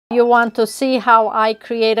You want to see how I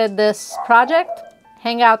created this project?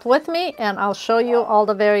 Hang out with me and I'll show you all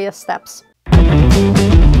the various steps.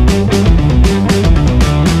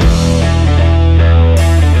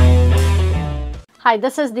 Hi,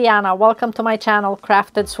 this is Diana. Welcome to my channel,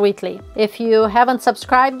 Crafted Sweetly. If you haven't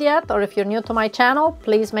subscribed yet, or if you're new to my channel,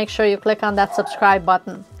 please make sure you click on that subscribe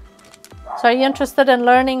button. So are you interested in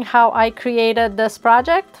learning how I created this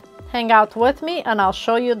project? Hang out with me and I'll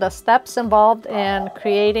show you the steps involved in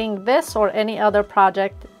creating this or any other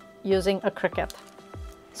project using a Cricut.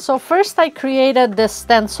 So first I created this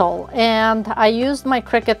stencil and I used my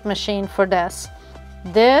Cricut machine for this.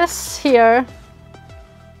 This here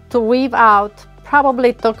to weave out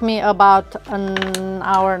probably took me about an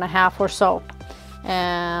hour and a half or so.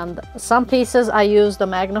 And some pieces I used the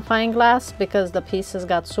magnifying glass because the pieces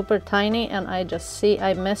got super tiny and I just see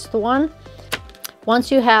I missed one.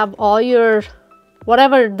 Once you have all your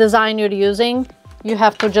whatever design you're using, you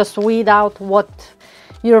have to just weed out what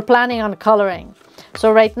you're planning on coloring.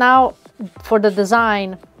 So right now for the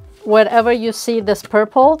design, wherever you see this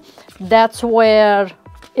purple, that's where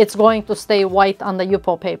it's going to stay white on the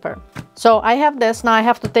Yupo paper. So I have this, now I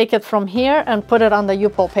have to take it from here and put it on the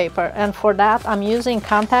Yupo paper. And for that, I'm using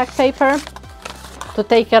contact paper to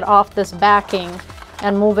take it off this backing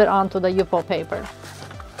and move it onto the Yupo paper.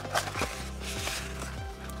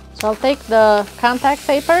 So I'll take the contact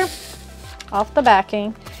paper off the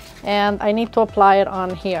backing and I need to apply it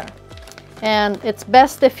on here. And it's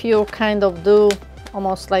best if you kind of do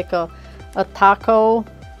almost like a taco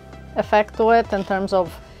effect to it in terms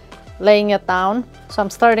of laying it down. So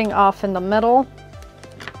I'm starting off in the middle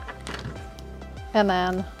and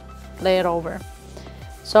then lay it over.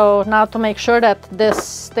 So now to make sure that this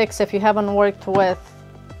sticks, if you haven't worked with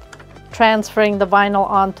transferring the vinyl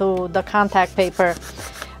onto the contact paper,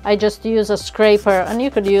 I just use a scraper, and you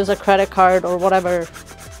could use a credit card or whatever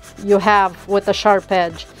you have with a sharp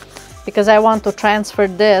edge, because I want to transfer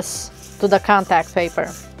this to the contact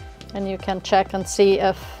paper. And you can check and see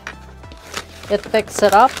if it picks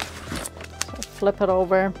it up. So flip it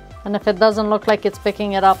over, and if it doesn't look like it's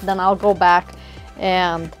picking it up, then I'll go back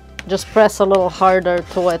and just press a little harder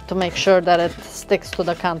to it to make sure that it sticks to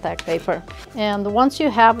the contact paper. And once you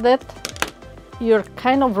have it, you're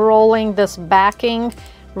kind of rolling this backing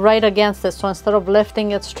right against it. So instead of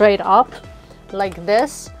lifting it straight up like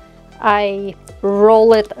this, I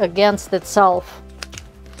roll it against itself.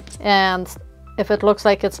 And if it looks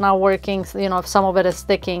like it's not working, you know, if some of it is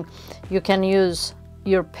sticking, you can use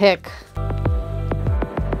your pick.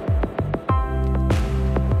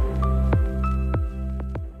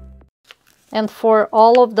 And for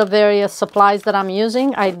all of the various supplies that I'm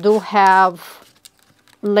using, I do have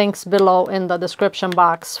links below in the description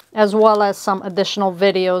box, as well as some additional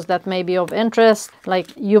videos that may be of interest, like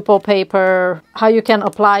Yupo paper, how you can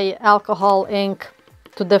apply alcohol ink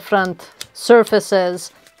to different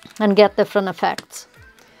surfaces and get different effects.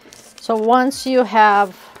 So once you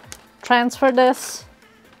have transferred this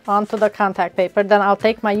onto the contact paper, then I'll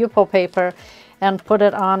take my Yupo paper and put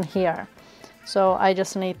it on here. So I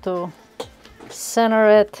just need to center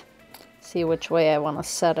it, see which way I want to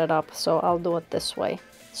set it up. So I'll do it this way.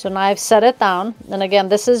 So now I've set it down, and again,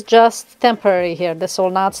 this is just temporary here. This will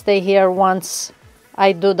not stay here once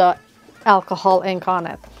I do the alcohol ink on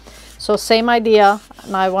it. So same idea.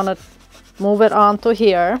 Now I want to move it onto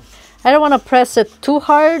here. I don't want to press it too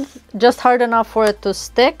hard, just hard enough for it to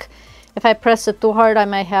stick. If I press it too hard, I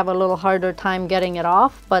might have a little harder time getting it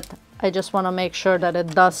off, but I just want to make sure that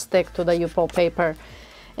it does stick to the Yupo paper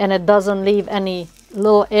and it doesn't leave any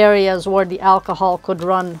little areas where the alcohol could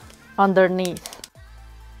run underneath.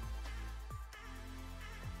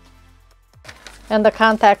 And the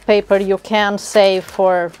contact paper you can save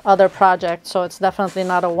for other projects, so it's definitely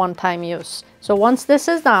not a one-time use. So once this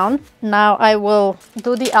is down, now I will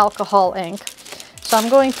do the alcohol ink. So I'm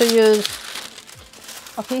going to use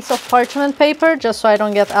a piece of parchment paper just so I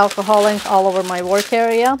don't get alcohol ink all over my work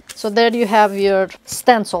area. So there you have your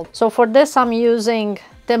stencil. So for this I'm using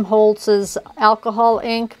Tim Holtz's alcohol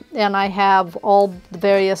ink, and I have all the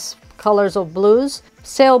various colors of blues: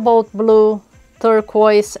 sailboat blue,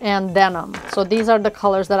 turquoise, and denim. So these are the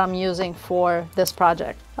colors that I'm using for this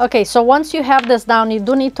project. Okay, so once you have this down, you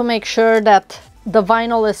do need to make sure that the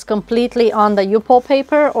vinyl is completely on the Yupo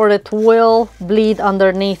paper or it will bleed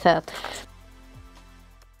underneath it.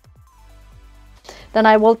 Then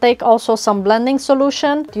I will take also some blending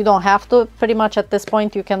solution. You don't have to, pretty much at this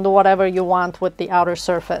point you can do whatever you want with the outer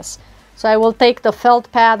surface. So I will take the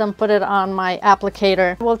felt pad and put it on my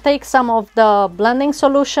applicator. We'll take some of the blending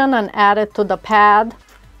solution and add it to the pad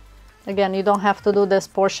Again, you don't have to do this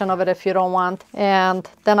portion of it if you don't want. And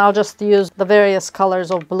then I'll just use the various colors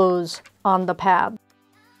of blues on the pad.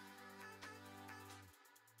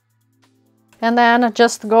 And then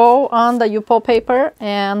just go on the Yupo paper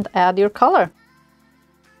and add your color.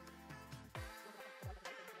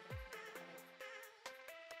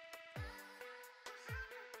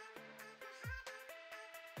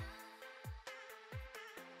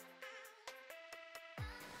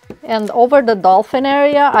 And over the dolphin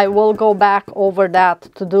area, I will go back over that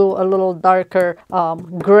to do a little darker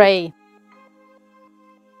gray.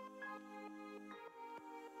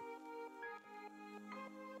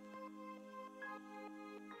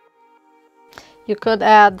 You could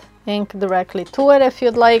add ink directly to it if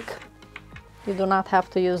you'd like. You do not have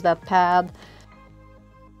to use that pad.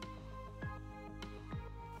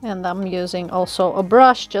 And I'm using also a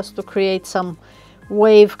brush just to create some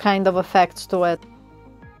wave kind of effects to it.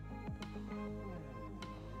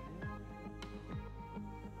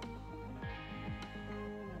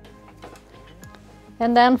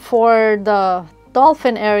 And then for the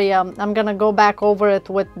dolphin area, I'm gonna go back over it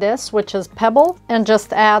with this, which is Pebble, and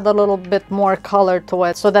just add a little bit more color to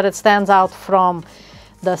it so that it stands out from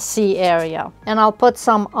the sea area. And I'll put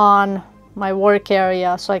some on my work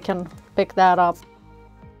area so I can pick that up.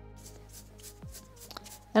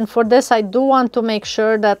 And for this, I do want to make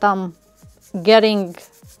sure that I'm getting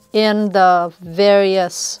in the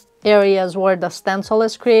various areas where the stencil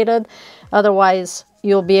is created. Otherwise,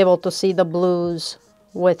 you'll be able to see the blues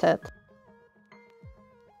with it.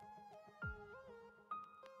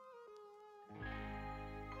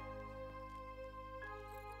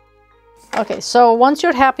 Okay, so once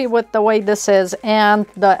you're happy with the way this is and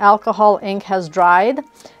the alcohol ink has dried,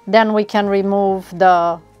 then we can remove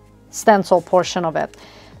the stencil portion of it.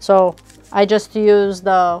 So I just use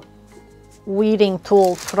the weeding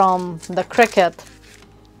tool from the Cricut,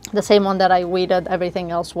 the same one that I weeded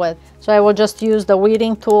everything else with. So I will just use the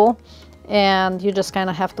weeding tool, and you just kind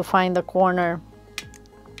of have to find the corner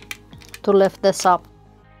to lift this up.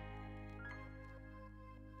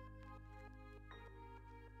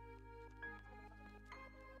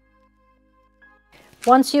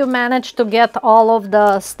 Once you manage to get all of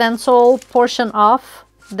the stencil portion off,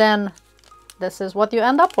 then this is what you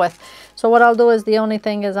end up with. So what I'll do is, the only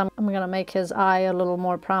thing is I'm gonna make his eye a little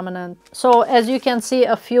more prominent. So as you can see,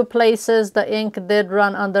 a few places the ink did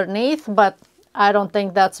run underneath, but I don't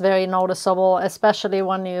think that's very noticeable, especially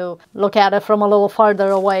when you look at it from a little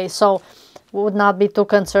farther away. So would not be too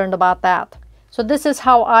concerned about that. So this is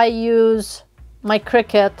how I use my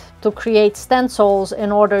Cricut to create stencils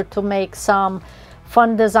in order to make some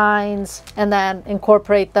fun designs and then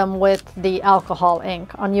incorporate them with the alcohol ink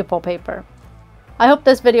on Yupo paper. I hope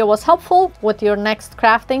this video was helpful with your next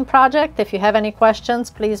crafting project. If you have any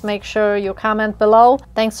questions, please make sure you comment below.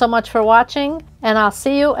 Thanks so much for watching, and I'll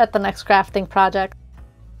see you at the next crafting project.